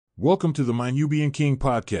Welcome to the My Nubian King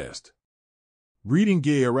podcast. Reading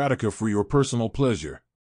gay erotica for your personal pleasure.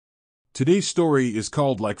 Today's story is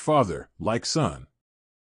called Like Father, Like Son.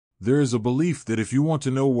 There is a belief that if you want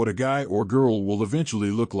to know what a guy or girl will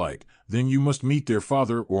eventually look like, then you must meet their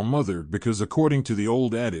father or mother because according to the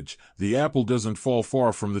old adage, the apple doesn't fall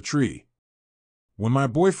far from the tree. When my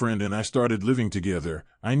boyfriend and I started living together,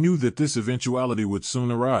 I knew that this eventuality would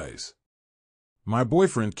soon arise. My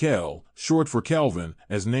boyfriend Cal, short for Calvin,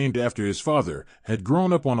 as named after his father, had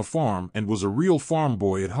grown up on a farm and was a real farm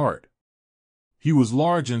boy at heart. He was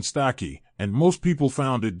large and stocky, and most people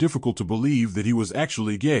found it difficult to believe that he was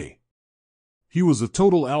actually gay. He was a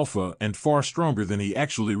total alpha and far stronger than he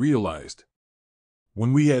actually realized.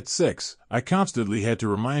 When we had sex, I constantly had to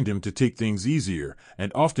remind him to take things easier,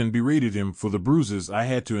 and often berated him for the bruises I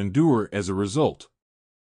had to endure as a result.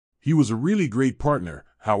 He was a really great partner,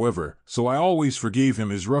 however, so I always forgave him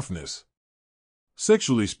his roughness.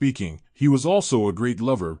 Sexually speaking, he was also a great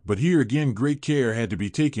lover, but here again great care had to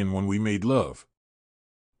be taken when we made love.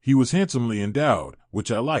 He was handsomely endowed,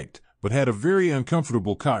 which I liked, but had a very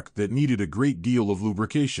uncomfortable cock that needed a great deal of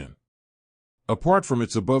lubrication. Apart from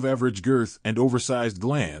its above-average girth and oversized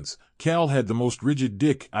glands, Cal had the most rigid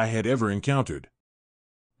dick I had ever encountered.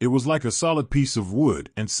 It was like a solid piece of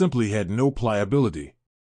wood and simply had no pliability.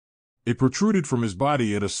 It protruded from his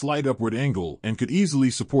body at a slight upward angle and could easily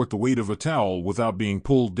support the weight of a towel without being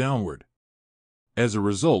pulled downward. As a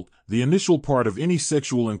result, the initial part of any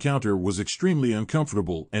sexual encounter was extremely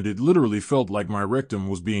uncomfortable and it literally felt like my rectum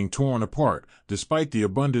was being torn apart, despite the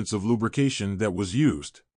abundance of lubrication that was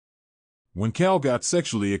used. When Cal got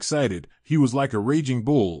sexually excited, he was like a raging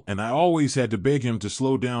bull and I always had to beg him to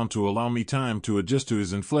slow down to allow me time to adjust to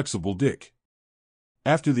his inflexible dick.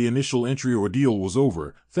 After the initial entry ordeal was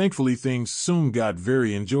over, thankfully things soon got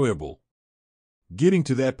very enjoyable. Getting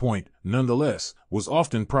to that point, nonetheless, was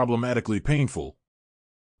often problematically painful.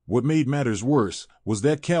 What made matters worse was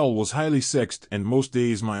that Cal was highly sexed and most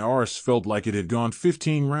days my arse felt like it had gone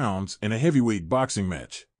 15 rounds in a heavyweight boxing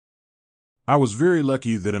match. I was very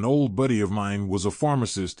lucky that an old buddy of mine was a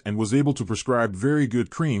pharmacist and was able to prescribe very good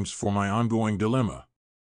creams for my ongoing dilemma.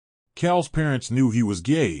 Cal's parents knew he was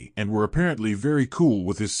gay and were apparently very cool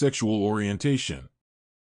with his sexual orientation.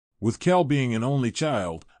 With Cal being an only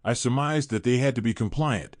child, I surmised that they had to be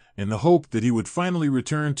compliant, in the hope that he would finally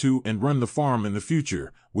return to and run the farm in the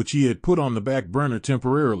future, which he had put on the back burner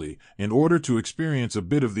temporarily, in order to experience a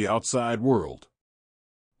bit of the outside world.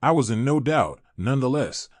 I was in no doubt,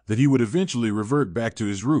 nonetheless, that he would eventually revert back to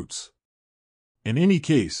his roots. In any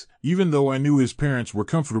case, even though I knew his parents were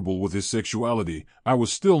comfortable with his sexuality, I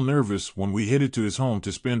was still nervous when we headed to his home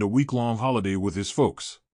to spend a week-long holiday with his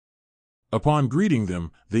folks. Upon greeting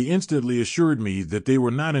them, they instantly assured me that they were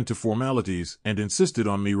not into formalities and insisted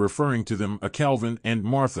on me referring to them as Calvin and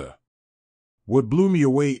Martha. What blew me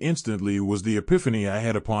away instantly was the epiphany I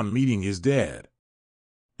had upon meeting his dad.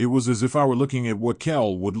 It was as if I were looking at what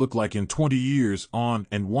Cal would look like in 20 years on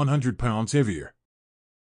and 100 pounds heavier.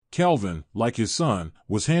 Calvin, like his son,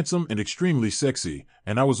 was handsome and extremely sexy,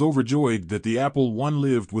 and I was overjoyed that the apple one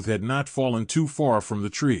lived with had not fallen too far from the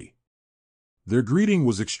tree. Their greeting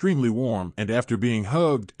was extremely warm, and after being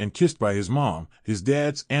hugged and kissed by his mom, his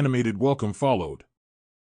dad's animated welcome followed.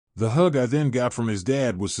 The hug I then got from his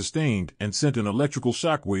dad was sustained and sent an electrical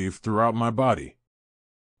shockwave throughout my body.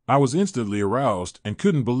 I was instantly aroused and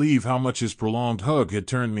couldn't believe how much his prolonged hug had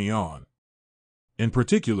turned me on. In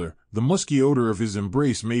particular, the musky odor of his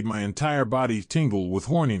embrace made my entire body tingle with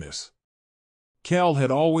horniness. Cal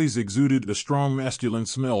had always exuded a strong masculine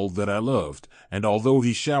smell that I loved, and although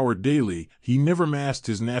he showered daily, he never masked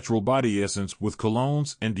his natural body essence with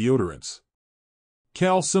colognes and deodorants.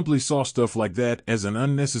 Cal simply saw stuff like that as an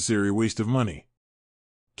unnecessary waste of money.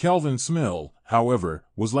 Calvin's smell, however,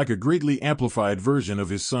 was like a greatly amplified version of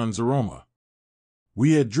his son's aroma.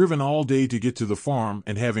 We had driven all day to get to the farm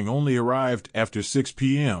and having only arrived after 6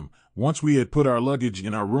 p.m., once we had put our luggage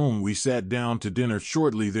in our room we sat down to dinner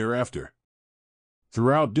shortly thereafter.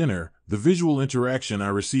 Throughout dinner, the visual interaction I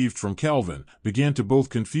received from Calvin began to both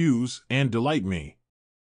confuse and delight me.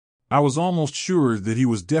 I was almost sure that he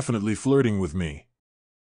was definitely flirting with me.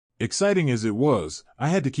 Exciting as it was, I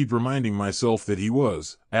had to keep reminding myself that he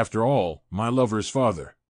was, after all, my lover's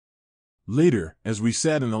father. Later, as we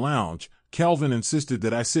sat in the lounge, Calvin insisted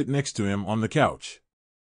that I sit next to him on the couch.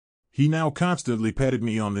 He now constantly patted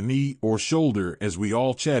me on the knee or shoulder as we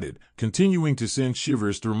all chatted, continuing to send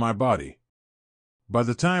shivers through my body. By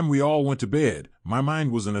the time we all went to bed, my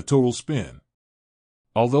mind was in a total spin.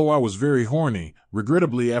 Although I was very horny,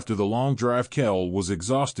 regrettably after the long drive Cal was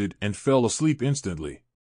exhausted and fell asleep instantly.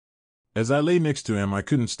 As I lay next to him, I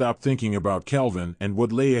couldn't stop thinking about Calvin and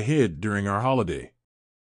what lay ahead during our holiday.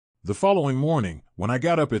 The following morning, when I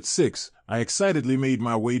got up at 6, I excitedly made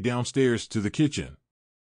my way downstairs to the kitchen.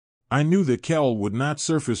 I knew that Cal would not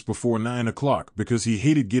surface before 9 o'clock because he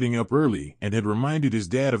hated getting up early and had reminded his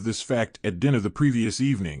dad of this fact at dinner the previous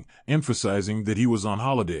evening, emphasizing that he was on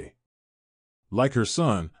holiday. Like her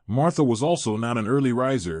son, Martha was also not an early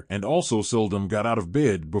riser and also seldom got out of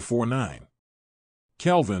bed before 9.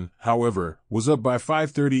 Calvin, however, was up by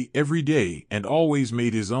 5:30 every day and always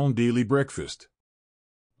made his own daily breakfast.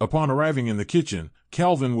 Upon arriving in the kitchen,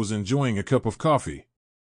 Calvin was enjoying a cup of coffee.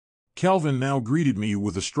 Calvin now greeted me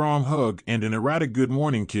with a strong hug and an erotic good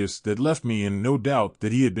morning kiss that left me in no doubt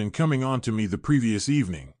that he had been coming on to me the previous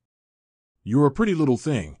evening. "You're a pretty little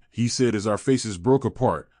thing," he said as our faces broke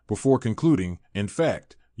apart, before concluding, "In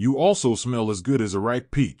fact, you also smell as good as a ripe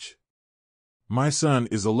peach. My son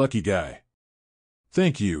is a lucky guy."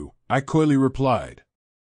 "Thank you," I coyly replied.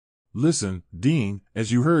 "Listen, Dean, as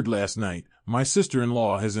you heard last night, my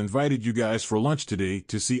sister-in-law has invited you guys for lunch today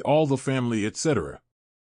to see all the family, etc.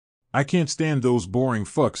 I can't stand those boring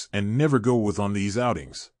fucks and never go with on these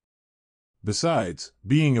outings. Besides,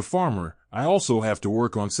 being a farmer, I also have to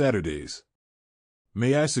work on Saturdays.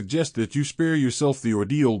 May I suggest that you spare yourself the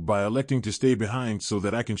ordeal by electing to stay behind so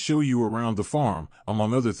that I can show you around the farm,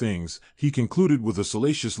 among other things," he concluded with a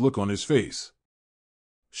salacious look on his face.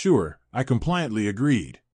 "Sure," I compliantly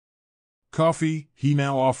agreed. "Coffee?" he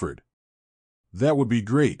now offered. "That would be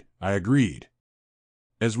great," I agreed.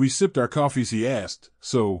 As we sipped our coffees, he asked,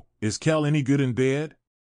 "So, is Cal any good in bed?"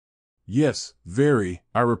 "Yes, very,"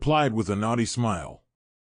 I replied with a naughty smile.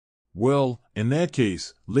 "Well, in that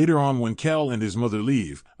case, later on when Cal and his mother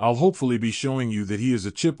leave, I'll hopefully be showing you that he is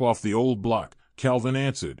a chip off the old block," Calvin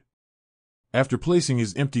answered. After placing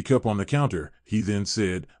his empty cup on the counter, he then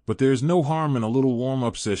said, "But there's no harm in a little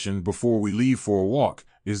warm-up session before we leave for a walk,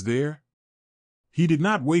 is there?" He did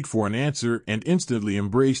not wait for an answer and instantly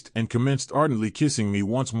embraced and commenced ardently kissing me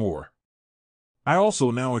once more. I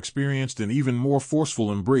also now experienced an even more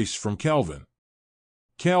forceful embrace from Calvin.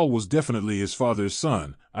 Cal was definitely his father's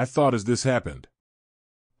son, I thought as this happened.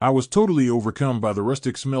 I was totally overcome by the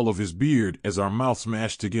rustic smell of his beard as our mouths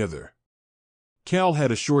mashed together. Cal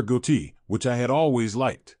had a short goatee, which I had always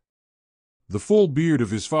liked. The full beard of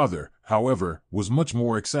his father, however, was much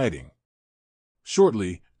more exciting.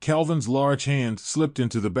 Shortly, Calvin's large hand slipped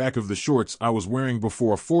into the back of the shorts I was wearing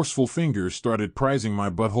before a forceful finger started prizing my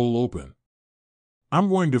butthole open. "I'm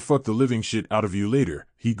going to fuck the living shit out of you later,"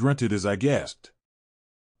 he grunted as I gasped.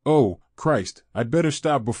 "Oh, Christ, I'd better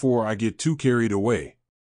stop before I get too carried away.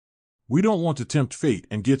 We don't want to tempt fate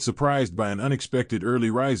and get surprised by an unexpected early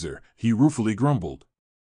riser," he ruefully grumbled.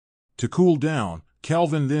 To cool down,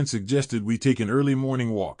 Calvin then suggested we take an early morning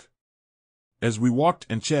walk. As we walked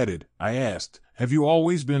and chatted, I asked, "Have you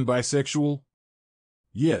always been bisexual?"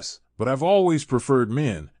 "Yes, but I've always preferred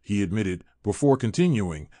men," he admitted, before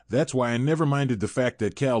continuing, "That's why I never minded the fact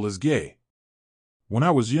that Cal is gay. When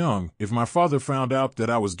I was young, if my father found out that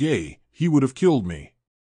I was gay, he would have killed me.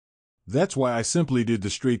 That's why I simply did the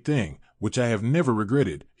straight thing, which I have never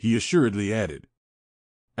regretted," he assuredly added.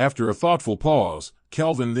 After a thoughtful pause,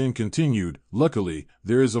 Calvin then continued, "Luckily,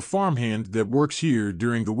 there is a farmhand that works here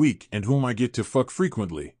during the week and whom I get to fuck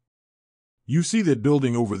frequently. You see that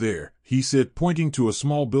building over there," he said, pointing to a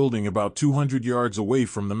small building about 200 yards away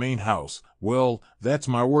from the main house. "Well, that's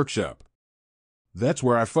my workshop. That's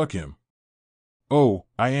where I fuck him." "Oh,"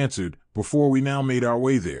 I answered, before we now made our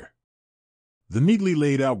way there. The neatly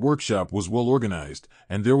laid out workshop was well organized,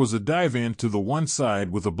 and there was a divan to the one side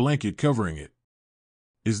with a blanket covering it.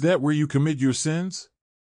 "Is that where you commit your sins?"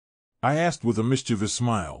 I asked with a mischievous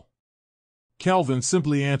smile. Calvin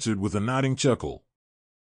simply answered with a nodding chuckle.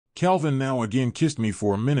 Calvin now again kissed me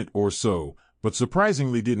for a minute or so, but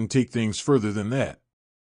surprisingly didn't take things further than that.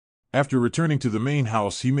 After returning to the main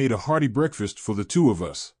house, he made a hearty breakfast for the two of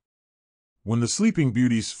us. When the Sleeping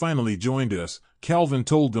Beauties finally joined us, Calvin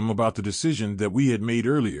told them about the decision that we had made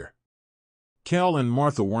earlier. Cal and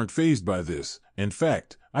Martha weren't fazed by this. In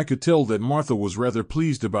fact, I could tell that Martha was rather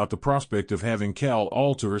pleased about the prospect of having Cal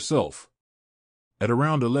all to herself. At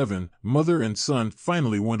around 11, mother and son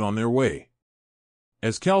finally went on their way.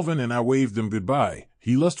 As Calvin and I waved them goodbye,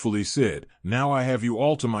 he lustfully said, "Now I have you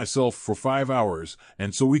all to myself for 5 hours,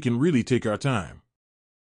 and so we can really take our time."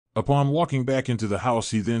 Upon walking back into the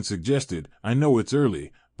house, he then suggested, "I know it's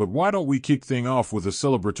early, but why don't we kick things off with a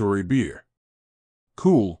celebratory beer?"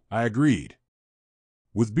 "Cool," I agreed.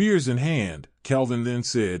 With beers in hand, Calvin then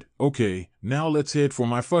said, "Okay, now let's head for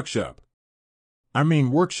my fuck shop." "I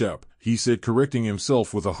mean workshop," he said, correcting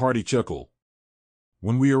himself with a hearty chuckle.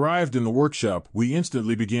 When we arrived in the workshop, we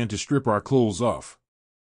instantly began to strip our clothes off.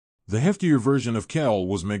 The heftier version of Cal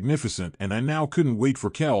was magnificent, and I now couldn't wait for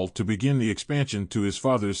Cal to begin the expansion to his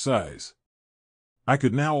father's size. I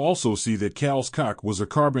could now also see that Cal's cock was a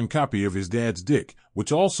carbon copy of his dad's dick,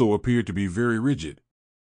 which also appeared to be very rigid.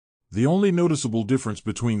 The only noticeable difference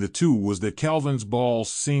between the two was that Calvin's balls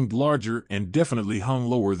seemed larger and definitely hung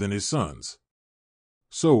lower than his son's.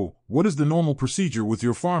 "So, what is the normal procedure with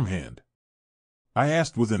your farmhand?" I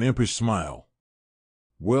asked with an impish smile.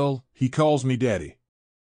 "Well, he calls me Daddy.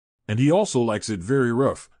 And he also likes it very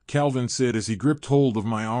rough," Calvin said as he gripped hold of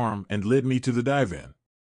my arm and led me to the divan.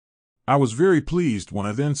 I was very pleased when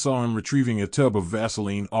I then saw him retrieving a tub of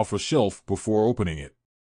Vaseline off a shelf before opening it.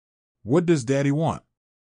 "What does Daddy want?"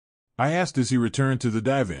 I asked as he returned to the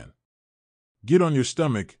divan. "Get on your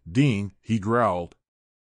stomach, Dean," he growled.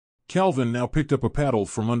 Calvin now picked up a paddle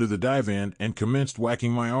from under the divan and commenced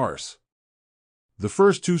whacking my arse. The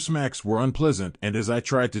first 2 smacks were unpleasant, and as I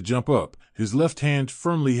tried to jump up, his left hand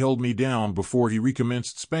firmly held me down before he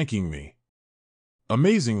recommenced spanking me.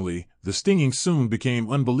 Amazingly, the stinging soon became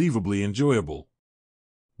unbelievably enjoyable.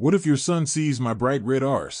 "What if your son sees my bright red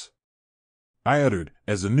arse?" I uttered,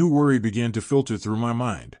 as a new worry began to filter through my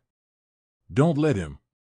mind. "Don't let him.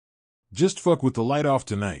 Just fuck with the light off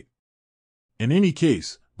tonight. In any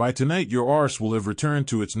case, by tonight your arse will have returned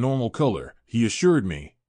to its normal color," he assured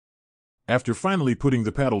me. After finally putting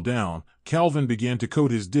the paddle down, Calvin began to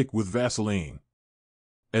coat his dick with Vaseline.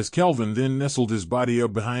 As Calvin then nestled his body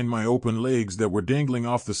up behind my open legs that were dangling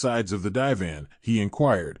off the sides of the divan, he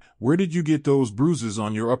inquired, "Where did you get those bruises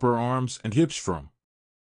on your upper arms and hips from?"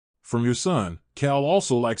 "From your son. Cal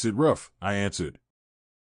also likes it rough," I answered.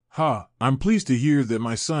 "Ha, I'm pleased to hear that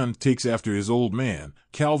my son takes after his old man,"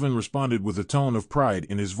 Calvin responded with a tone of pride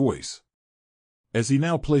in his voice. As he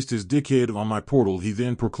now placed his dickhead on my portal, he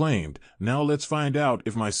then proclaimed, "Now let's find out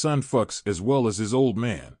if my son fucks as well as his old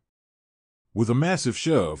man." With a massive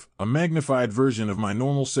shove, a magnified version of my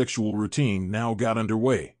normal sexual routine now got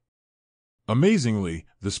underway. Amazingly,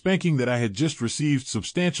 the spanking that I had just received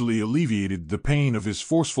substantially alleviated the pain of his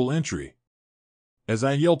forceful entry. As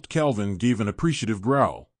I yelped, Calvin gave an appreciative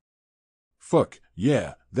growl. "Fuck,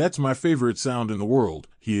 yeah, that's my favorite sound in the world,"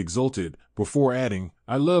 he exulted, before adding,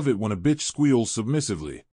 "I love it when a bitch squeals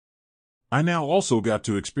submissively." I now also got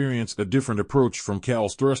to experience a different approach from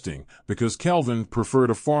Cal's thrusting, because Calvin preferred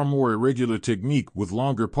a far more irregular technique with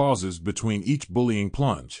longer pauses between each bullying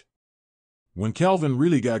plunge. When Calvin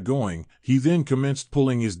really got going, he then commenced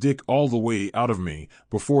pulling his dick all the way out of me,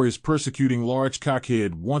 before his persecuting large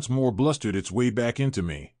cockhead once more blustered its way back into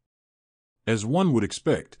me. As one would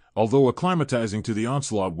expect, although acclimatizing to the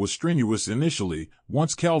onslaught was strenuous initially,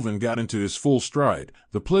 once Calvin got into his full stride,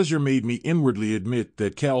 the pleasure made me inwardly admit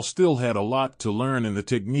that Cal still had a lot to learn in the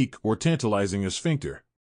technique or tantalizing a sphincter.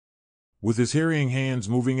 With his harrying hands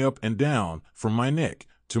moving up and down, from my neck,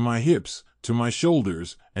 to my hips, to my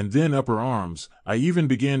shoulders, and then upper arms, I even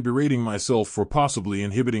began berating myself for possibly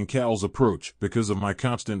inhibiting Cal's approach because of my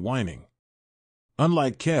constant whining.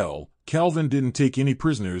 Unlike Cal, Calvin didn't take any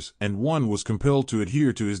prisoners, and one was compelled to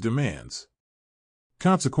adhere to his demands.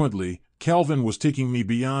 Consequently, Calvin was taking me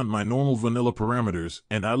beyond my normal vanilla parameters,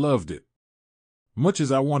 and I loved it. Much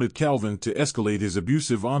as I wanted Calvin to escalate his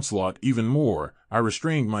abusive onslaught even more, I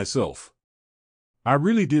restrained myself. I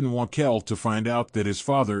really didn't want Cal to find out that his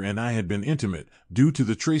father and I had been intimate, due to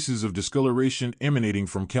the traces of discoloration emanating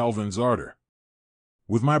from Calvin's ardor.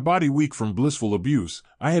 With my body weak from blissful abuse,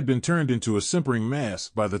 I had been turned into a simpering mass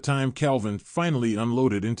by the time Calvin finally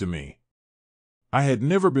unloaded into me. I had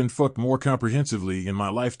never been fucked more comprehensively in my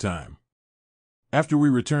lifetime. After we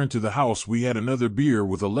returned to the house, we had another beer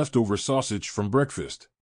with a leftover sausage from breakfast.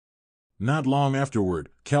 Not long afterward,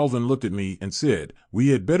 Calvin looked at me and said, "We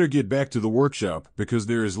had better get back to the workshop because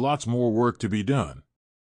there is lots more work to be done."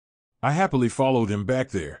 I happily followed him back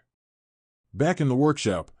there. Back in the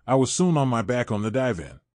workshop, I was soon on my back on the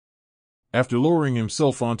divan. After lowering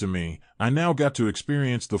himself onto me, I now got to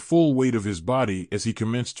experience the full weight of his body as he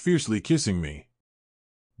commenced fiercely kissing me.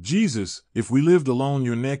 "Jesus, if we lived alone,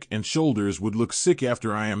 your neck and shoulders would look sick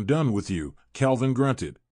after I am done with you," Calvin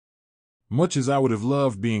grunted. Much as I would have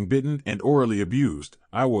loved being bitten and orally abused,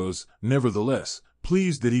 I was, nevertheless,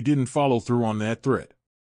 pleased that he didn't follow through on that threat.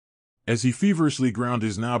 As he feverishly ground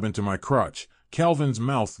his knob into my crotch, Calvin's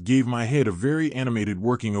mouth gave my head a very animated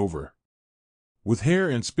working over. With hair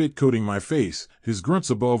and spit coating my face, his grunts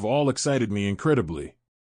above all excited me incredibly.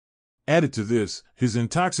 Added to this, his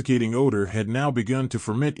intoxicating odor had now begun to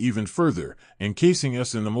ferment even further, encasing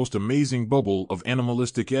us in the most amazing bubble of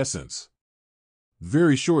animalistic essence.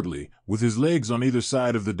 Very shortly, with his legs on either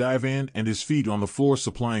side of the divan and his feet on the floor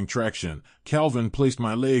supplying traction, Calvin placed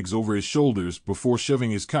my legs over his shoulders before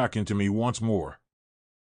shoving his cock into me once more.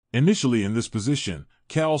 Initially in this position,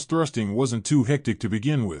 Cal's thrusting wasn't too hectic to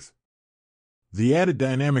begin with. The added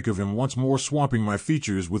dynamic of him once more swamping my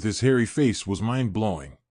features with his hairy face was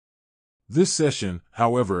mind-blowing. This session,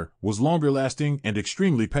 however, was longer-lasting and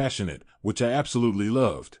extremely passionate, which I absolutely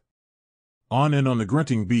loved. On and on the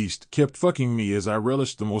grunting beast kept fucking me as I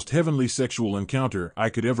relished the most heavenly sexual encounter I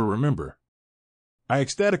could ever remember. I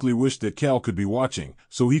ecstatically wished that Cal could be watching,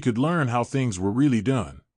 so he could learn how things were really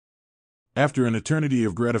done. After an eternity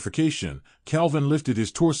of gratification, Calvin lifted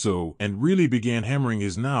his torso and really began hammering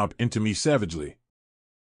his knob into me savagely.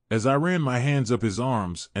 As I ran my hands up his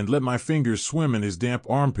arms and let my fingers swim in his damp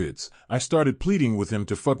armpits, I started pleading with him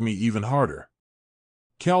to fuck me even harder.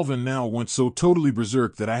 Calvin now went so totally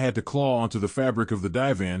berserk that I had to claw onto the fabric of the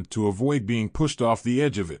divan to avoid being pushed off the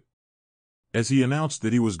edge of it. As he announced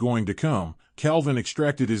that he was going to come, Calvin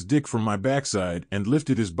extracted his dick from my backside and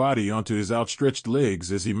lifted his body onto his outstretched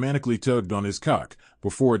legs as he manically tugged on his cock,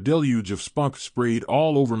 before a deluge of spunk sprayed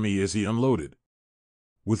all over me as he unloaded.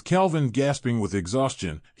 With Calvin gasping with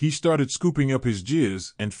exhaustion, he started scooping up his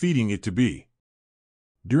jizz and feeding it to me.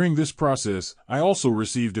 During this process, I also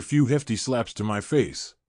received a few hefty slaps to my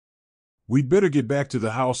face. "We'd better get back to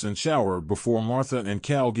the house and shower before Martha and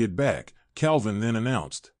Cal get back," Calvin then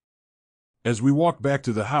announced. As we walked back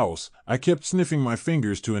to the house, I kept sniffing my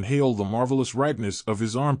fingers to inhale the marvelous ripeness of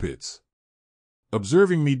his armpits.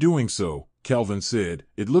 Observing me doing so, Calvin said,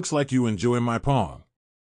 "It looks like you enjoy my pong."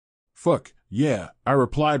 "Fuck, yeah," I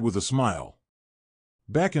replied with a smile.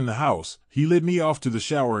 Back in the house, he led me off to the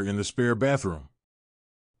shower in the spare bathroom.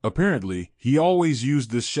 Apparently, he always used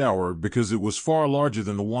this shower because it was far larger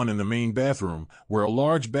than the one in the main bathroom, where a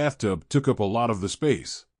large bathtub took up a lot of the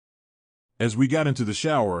space. As we got into the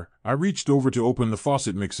shower, I reached over to open the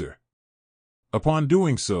faucet mixer. Upon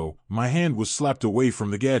doing so, my hand was slapped away from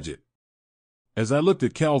the gadget. As I looked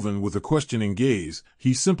at Calvin with a questioning gaze,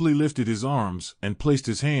 he simply lifted his arms and placed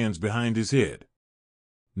his hands behind his head.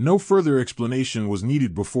 No further explanation was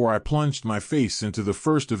needed before I plunged my face into the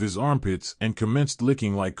first of his armpits and commenced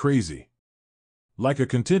licking like crazy. Like a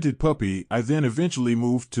contented puppy, I then eventually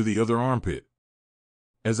moved to the other armpit.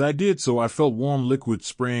 As I did so, I felt warm liquid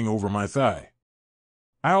spraying over my thigh.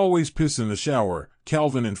 "I always piss in the shower,"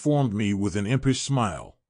 Calvin informed me with an impish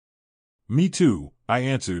smile. "Me too," I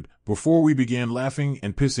answered, before we began laughing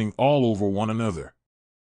and pissing all over one another.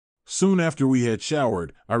 Soon after we had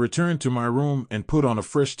showered, I returned to my room and put on a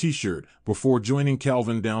fresh t-shirt before joining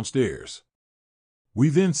Calvin downstairs. We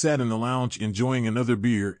then sat in the lounge enjoying another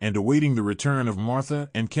beer and awaiting the return of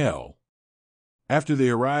Martha and Cal. After they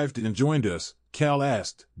arrived and joined us, Cal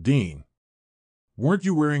asked, "Dean, weren't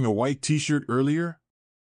you wearing a white t-shirt earlier?"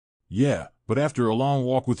 "Yeah, but after a long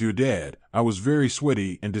walk with your dad, I was very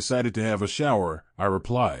sweaty and decided to have a shower," I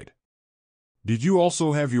replied. "Did you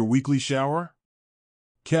also have your weekly shower?"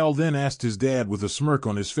 Cal then asked his dad with a smirk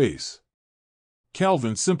on his face.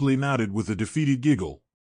 Calvin simply nodded with a defeated giggle.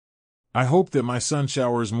 "I hope that my son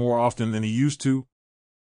showers more often than he used to."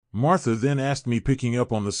 Martha then asked me, picking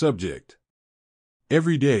up on the subject.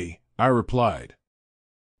 "Every day," I replied.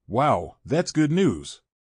 "Wow, that's good news."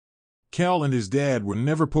 Cal and his dad were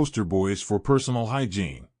never poster boys for personal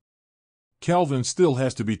hygiene. "Calvin still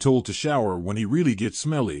has to be told to shower when he really gets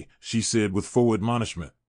smelly," she said with faux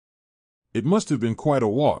admonishment. "It must have been quite a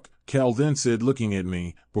walk," Cal then said, looking at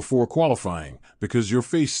me, before qualifying, "because your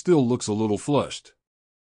face still looks a little flushed."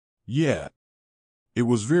 "Yeah. It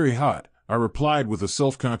was very hot," I replied with a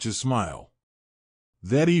self-conscious smile.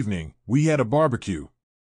 That evening, we had a barbecue.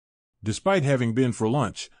 Despite having been for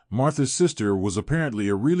lunch, Martha's sister was apparently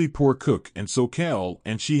a really poor cook, and so Cal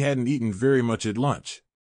and she hadn't eaten very much at lunch.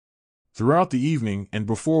 Throughout the evening and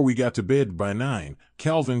before we got to bed by 9,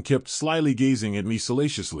 Calvin kept slyly gazing at me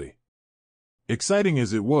salaciously. Exciting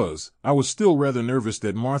as it was, I was still rather nervous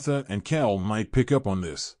that Martha and Cal might pick up on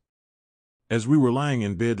this. As we were lying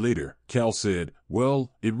in bed later, Cal said,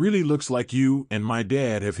 "Well, it really looks like you and my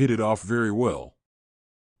dad have hit it off very well."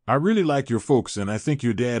 "I really like your folks and I think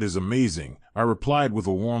your dad is amazing," I replied with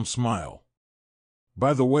a warm smile.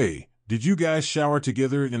 "By the way, did you guys shower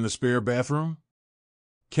together in the spare bathroom?"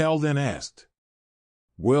 Cal then asked.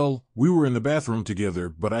 "Well, we were in the bathroom together,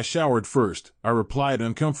 but I showered first," I replied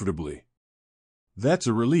uncomfortably. "That's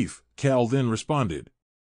a relief," Cal then responded.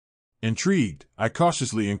 Intrigued, I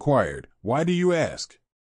cautiously inquired, "Why do you ask?"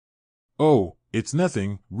 "Oh, it's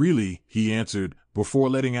nothing, really," he answered, before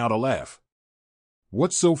letting out a laugh.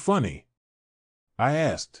 "What's so funny?" I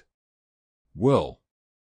asked. "Well,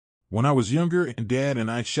 When I was younger and Dad and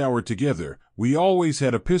I showered together, we always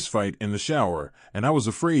had a piss fight in the shower, and I was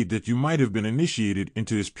afraid that you might have been initiated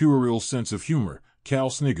into his puerile sense of humor, Cal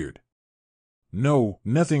sniggered. No,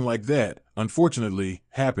 nothing like that, unfortunately,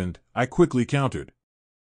 happened, I quickly countered.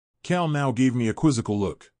 Cal now gave me a quizzical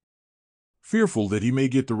look. Fearful that he may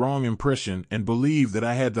get the wrong impression and believe that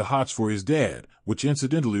I had the hots for his dad, which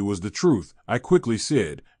incidentally was the truth, I quickly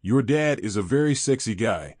said, "Your dad is a very sexy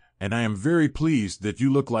guy, and I am very pleased that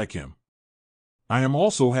you look like him. I am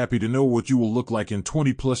also happy to know what you will look like in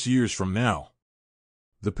 20+ years from now."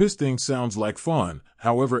 The piss thing sounds like fun,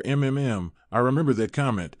 however I remember that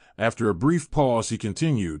comment. After a brief pause he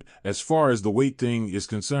continued, "As far as the weight thing is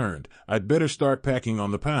concerned, I'd better start packing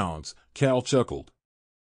on the pounds." Cal chuckled.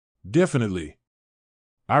 "Definitely,"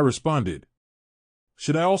 I responded.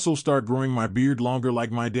 "Should I also start growing my beard longer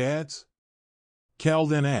like my dad's?" Cal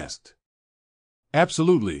then asked.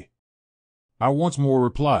 "Absolutely," I once more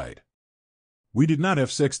replied. We did not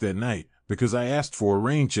have sex that night, because I asked for a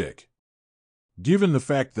rain check. Given the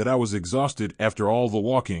fact that I was exhausted after all the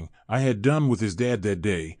walking I had done with his dad that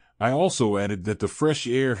day, I also added that the fresh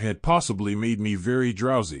air had possibly made me very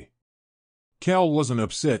drowsy. Cal wasn't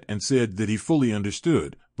upset and said that he fully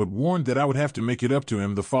understood, but warned that I would have to make it up to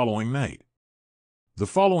him the following night. The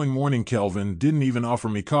following morning Calvin didn't even offer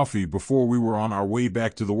me coffee before we were on our way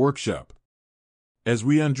back to the workshop. As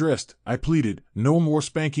we undressed, I pleaded, "No more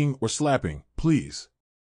spanking or slapping, please.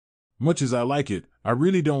 Much as I like it, I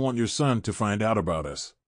really don't want your son to find out about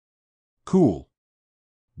us." "Cool.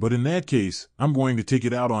 But in that case, I'm going to take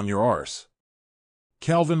it out on your arse,"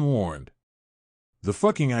 Calvin warned. The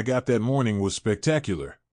fucking I got that morning was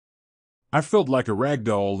spectacular. I felt like a rag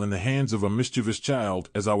doll in the hands of a mischievous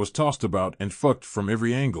child as I was tossed about and fucked from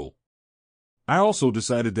every angle. I also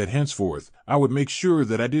decided that henceforth, I would make sure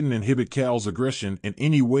that I didn't inhibit Cal's aggression in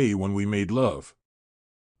any way when we made love.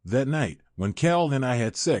 That night, when Cal and I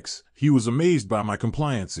had sex, he was amazed by my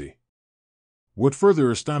compliancy. What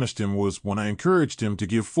further astonished him was when I encouraged him to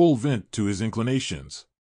give full vent to his inclinations.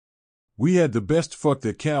 We had the best fuck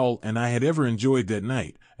that Cal and I had ever enjoyed that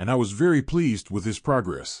night, and I was very pleased with his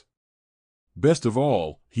progress. Best of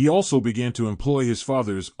all, he also began to employ his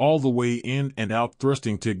father's all the way in and out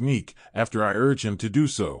thrusting technique after I urged him to do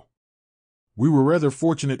so. We were rather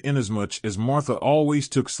fortunate inasmuch as Martha always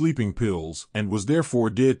took sleeping pills and was therefore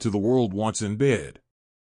dead to the world once in bed.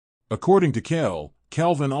 According to Cal,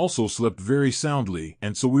 Calvin also slept very soundly,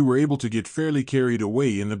 and so we were able to get fairly carried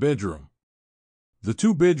away in the bedroom. The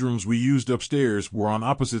two bedrooms we used upstairs were on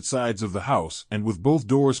opposite sides of the house, and with both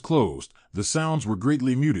doors closed, the sounds were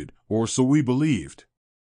greatly muted, or so we believed.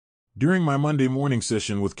 During my Monday morning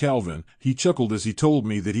session with Calvin, he chuckled as he told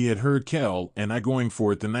me that he had heard Cal and I going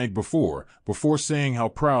for it the night before saying how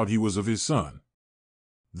proud he was of his son.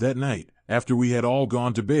 That night, after we had all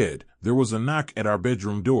gone to bed, there was a knock at our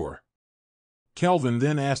bedroom door. Calvin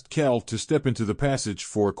then asked Cal to step into the passage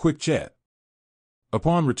for a quick chat.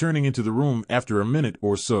 Upon returning into the room after a minute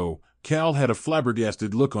or so, Cal had a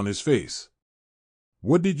flabbergasted look on his face.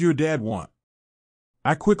 "What did your dad want?"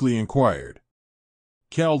 I quickly inquired.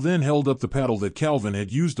 Cal then held up the paddle that Calvin had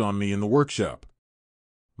used on me in the workshop.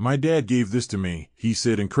 "My dad gave this to me," he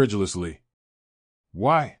said incredulously.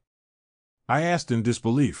 "Why?" I asked in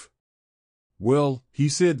disbelief. "Well, he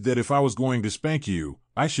said that if I was going to spank you,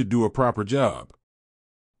 I should do a proper job."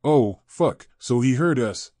 "Oh, fuck, so he heard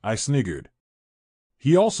us," I sniggered.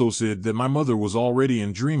 He also said that my mother was already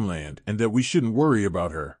in dreamland and that we shouldn't worry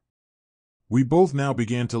about her. We both now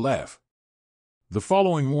began to laugh. The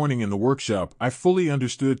following morning in the workshop, I fully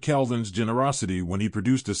understood Calvin's generosity when he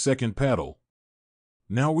produced a second paddle.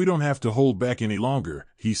 "Now we don't have to hold back any longer,"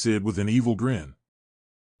 he said with an evil grin.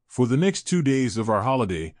 For the next 2 days of our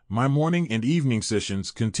holiday, my morning and evening sessions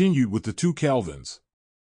continued with the two Calvins.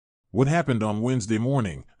 What happened on Wednesday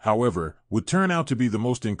morning, however, would turn out to be the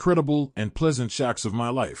most incredible and pleasant shocks of my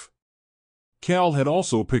life. Cal had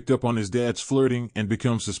also picked up on his dad's flirting and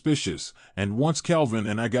become suspicious, and once Calvin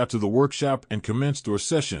and I got to the workshop and commenced our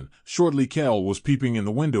session, shortly Cal was peeping in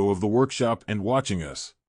the window of the workshop and watching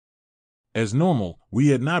us. As normal, we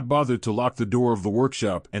had not bothered to lock the door of the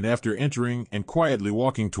workshop, and after entering and quietly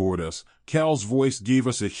walking toward us, Cal's voice gave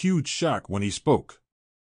us a huge shock when he spoke.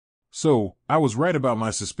 "So, I was right about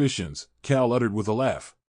my suspicions," Cal uttered with a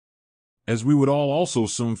laugh. As we would all also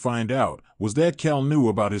soon find out, was that Cal knew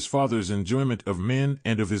about his father's enjoyment of men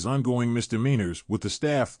and of his ongoing misdemeanors with the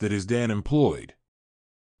staff that his dad employed.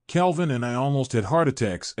 Calvin and I almost had heart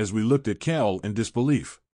attacks as we looked at Cal in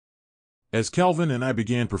disbelief. As Calvin and I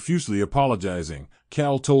began profusely apologizing,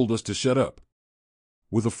 Cal told us to shut up.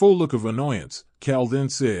 With a full look of annoyance, Cal then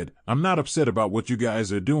said, "I'm not upset about what you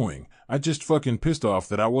guys are doing. I just fucking pissed off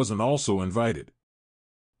that I wasn't also invited.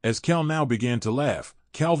 As Cal now began to laugh,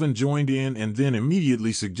 Calvin joined in and then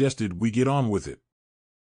immediately suggested we get on with it.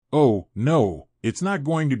 Oh, no, it's not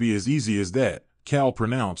going to be as easy as that, Cal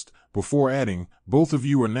pronounced, before adding, both of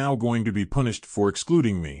you are now going to be punished for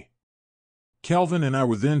excluding me. Calvin and I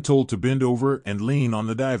were then told to bend over and lean on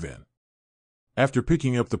the dive-in. After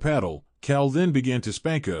picking up the paddle, Cal then began to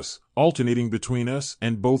spank us, alternating between us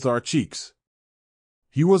and both our cheeks.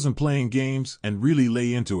 He wasn't playing games and really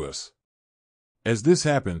lay into us. As this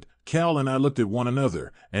happened, Cal and I looked at one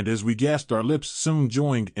another, and as we gasped, our lips soon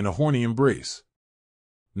joined in a horny embrace.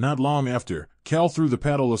 Not long after, Cal threw the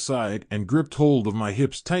paddle aside and gripped hold of my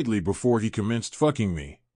hips tightly before he commenced fucking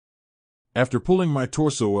me. After pulling my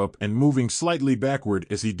torso up and moving slightly backward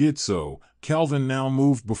as he did so, Calvin now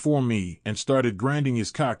moved before me and started grinding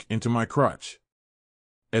his cock into my crotch.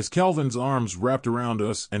 As Calvin's arms wrapped around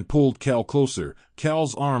us and pulled Cal closer,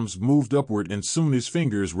 Cal's arms moved upward and soon his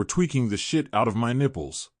fingers were tweaking the shit out of my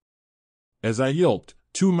nipples. As I yelped,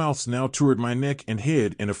 two mouths now toured my neck and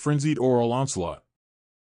head in a frenzied oral onslaught.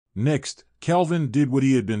 Next, Calvin did what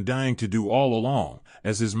he had been dying to do all along,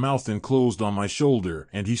 as his mouth enclosed on my shoulder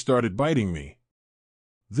and he started biting me.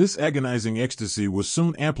 This agonizing ecstasy was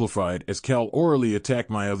soon amplified as Cal orally attacked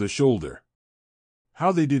my other shoulder.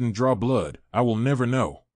 How they didn't draw blood, I will never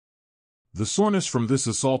know. The soreness from this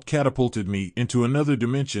assault catapulted me into another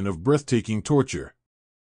dimension of breathtaking torture.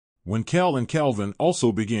 When Cal and Calvin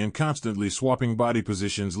also began constantly swapping body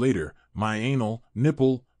positions later, my anal,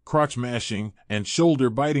 nipple, crotch mashing, and shoulder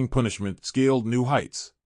biting punishment scaled new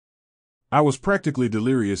heights. I was practically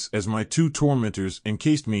delirious as my two tormentors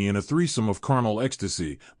encased me in a threesome of carnal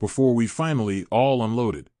ecstasy before we finally all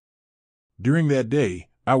unloaded. During that day,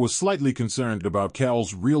 I was slightly concerned about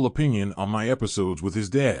Cal's real opinion on my episodes with his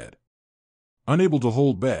dad. Unable to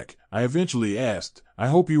hold back, I eventually asked, I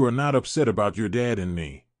hope you are not upset about your dad and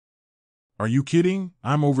me. Are you kidding?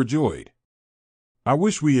 I'm overjoyed. I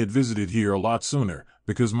wish we had visited here a lot sooner,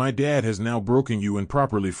 because my dad has now broken you in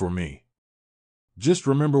properly for me. Just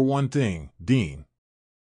remember one thing, Dean.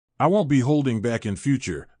 I won't be holding back in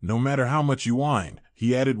future, no matter how much you whine,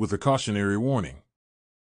 he added with a cautionary warning.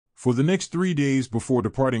 For the next 3 days before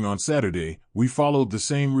departing on Saturday, we followed the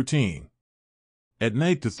same routine. At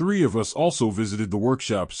night, the three of us also visited the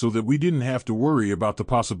workshop so that we didn't have to worry about the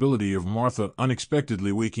possibility of Martha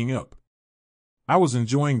unexpectedly waking up. I was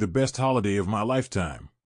enjoying the best holiday of my lifetime.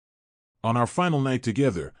 On our final night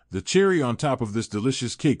together, the cherry on top of this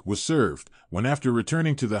delicious cake was served when, after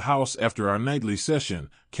returning to the house after our nightly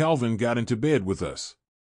session, Calvin got into bed with us.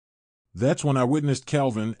 That's when I witnessed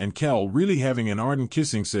Calvin and Cal really having an ardent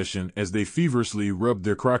kissing session as they feverishly rubbed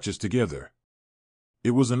their crotches together.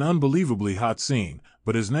 It was an unbelievably hot scene,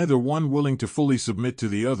 but as neither one willing to fully submit to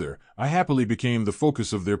the other, I happily became the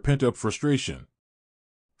focus of their pent-up frustration.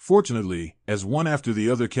 Fortunately, as one after the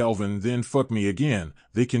other Calvin then fucked me again,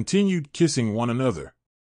 they continued kissing one another.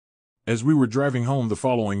 As we were driving home the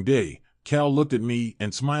following day, Cal looked at me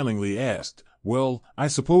and smilingly asked, well, I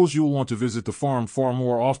suppose you'll want to visit the farm far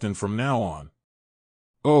more often from now on.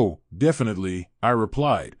 Oh, definitely, I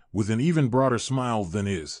replied, with an even broader smile than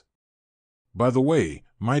his. By the way,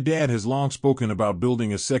 my dad has long spoken about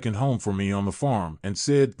building a second home for me on the farm and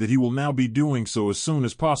said that he will now be doing so as soon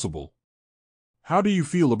as possible. How do you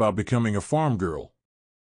feel about becoming a farm girl?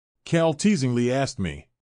 Cal teasingly asked me.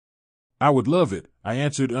 I would love it, I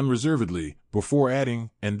answered unreservedly, before adding,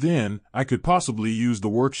 and then I could possibly use the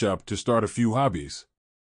workshop to start a few hobbies.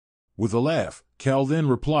 With a laugh, Cal then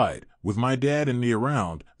replied, with my dad and me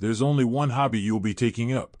around, there's only one hobby you'll be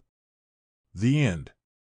taking up. The end.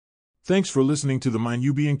 Thanks for listening to the My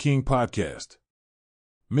Nubian King podcast.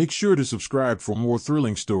 Make sure to subscribe for more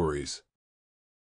thrilling stories.